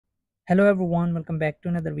Hello everyone, welcome back to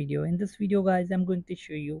another video. In this video guys, I'm going to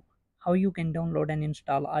show you how you can download and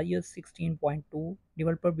install iOS 16.2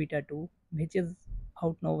 developer beta 2, which is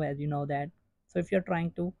out now, as you know that. So if you're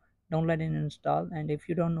trying to download and install, and if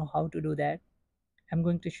you don't know how to do that, I'm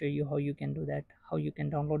going to show you how you can do that, how you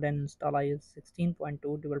can download and install iOS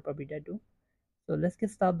 16.2 developer beta 2. So let's get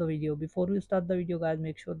start the video. Before we start the video guys,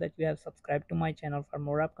 make sure that you have subscribed to my channel for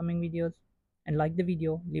more upcoming videos and like the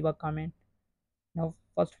video, leave a comment. Now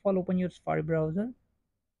first of all, open your Safari browser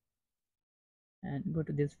and go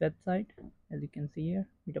to this website. As you can see here,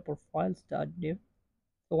 betaprofiles.dev.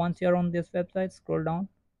 So once you're on this website, scroll down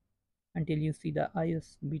until you see the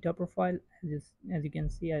iOS beta profile. As you can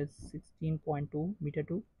see, iOS 16.2 beta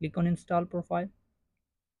 2. Click on install profile,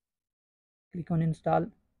 click on install,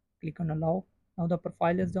 click on allow. Now the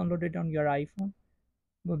profile is downloaded on your iPhone.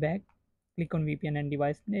 Go back, click on VPN and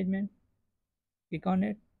device management, click on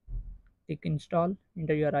it, click install,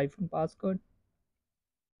 enter your iPhone passcode,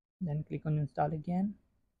 then click on install again.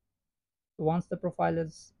 So once the profile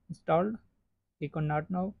is installed, click on not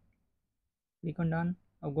now, click on done.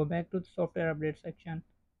 Now go back to the software update section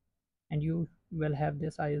and you will have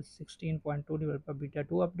this iOS 16.2 developer beta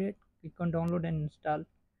 2 update. Click on download and install,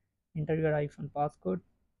 enter your iPhone passcode,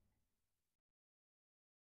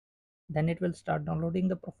 then it will start downloading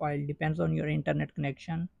the profile. Depends on your internet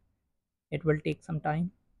connection, it will take some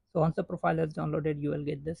time. So once the profile is downloaded, you will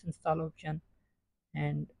get this install option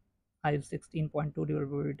and iOS 16.2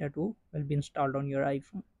 developer beta 2 will be installed on your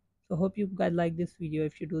iPhone. So hope you guys like this video.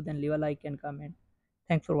 If you do, then leave a like and comment.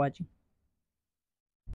 Thanks for watching.